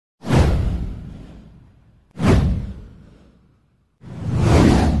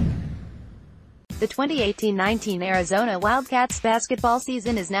The 2018-19 Arizona Wildcats basketball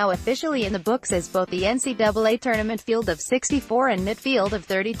season is now officially in the books as both the NCAA Tournament field of 64 and NIT field of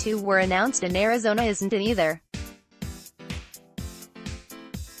 32 were announced, and Arizona isn't in either.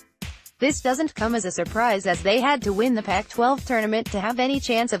 This doesn't come as a surprise, as they had to win the Pac-12 Tournament to have any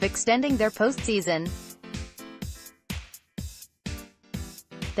chance of extending their postseason.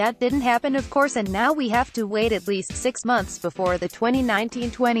 That didn't happen, of course, and now we have to wait at least 6 months before the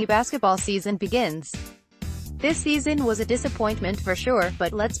 2019-20 basketball season begins. This season was a disappointment for sure,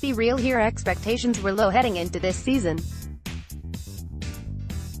 but let's be real here, expectations were low heading into this season.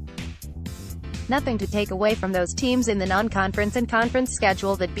 Nothing to take away from those teams in the non-conference and conference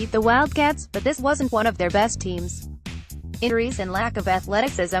schedule that beat the Wildcats, but this wasn't one of their best teams. Injuries and lack of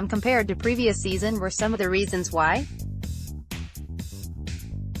athleticism compared to previous season were some of the reasons why.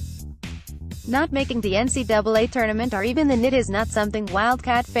 Not making the NCAA Tournament or even the NIT is not something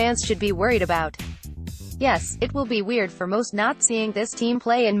Wildcat fans should be worried about. Yes, it will be weird for most not seeing this team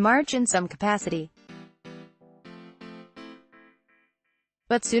play in March in some capacity.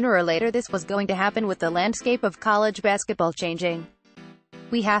 But sooner or later this was going to happen, with the landscape of college basketball changing.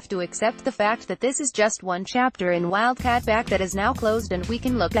 We have to accept the fact that this is just one chapter in Wildcat back that is now closed, and we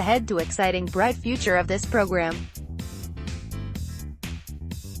can look ahead to exciting, bright future of this program.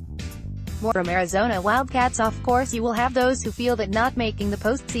 More from Arizona Wildcats. Of course, you will have those who feel that not making the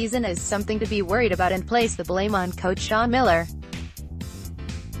postseason is something to be worried about and place the blame on Coach Sean Miller.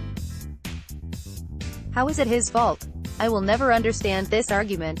 How is it his fault? I will never understand this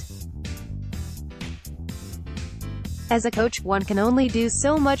argument. As a coach, one can only do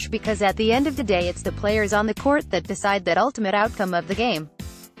so much, because at the end of the day it's the players on the court that decide that ultimate outcome of the game.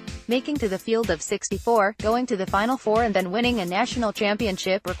 Making to the field of 64, going to the Final Four and then winning a national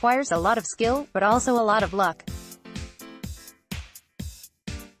championship requires a lot of skill, but also a lot of luck.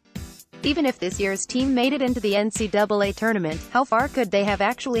 Even if this year's team made it into the NCAA Tournament, how far could they have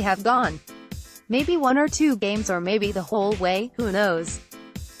actually gone? Maybe 1 or 2 games, or maybe the whole way, who knows?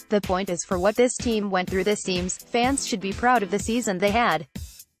 The point is, for what this team went through, this team's fans should be proud of the season they had.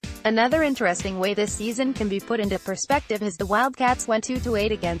 Another interesting way this season can be put into perspective is the Wildcats went 2-8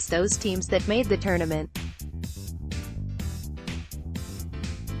 against those teams that made the tournament.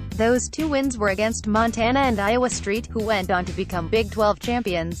 Those 2 wins were against Montana and Iowa State, who went on to become Big 12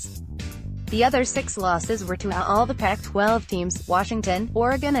 champions. The other 6 losses were to all the Pac-12 teams, Washington,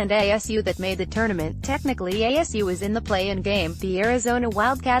 Oregon and ASU, that made the tournament. Technically ASU is in the play-in game. The Arizona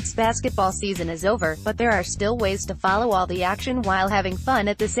Wildcats basketball season is over, but there are still ways to follow all the action while having fun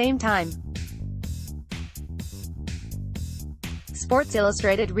at the same time. Sports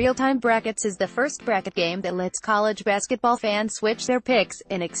Illustrated Real-Time Brackets is the first bracket game that lets college basketball fans switch their picks,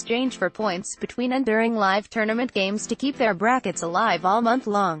 in exchange for points, between and during live tournament games to keep their brackets alive all month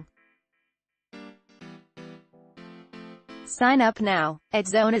long. Sign up now at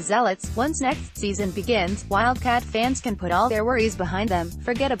Zona Zealots. Once next season begins, Wildcat fans can put all their worries behind them,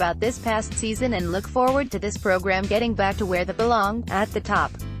 forget about this past season, and look forward to this program getting back to where they belong, at the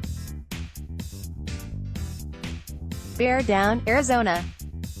top. Bear down, Arizona.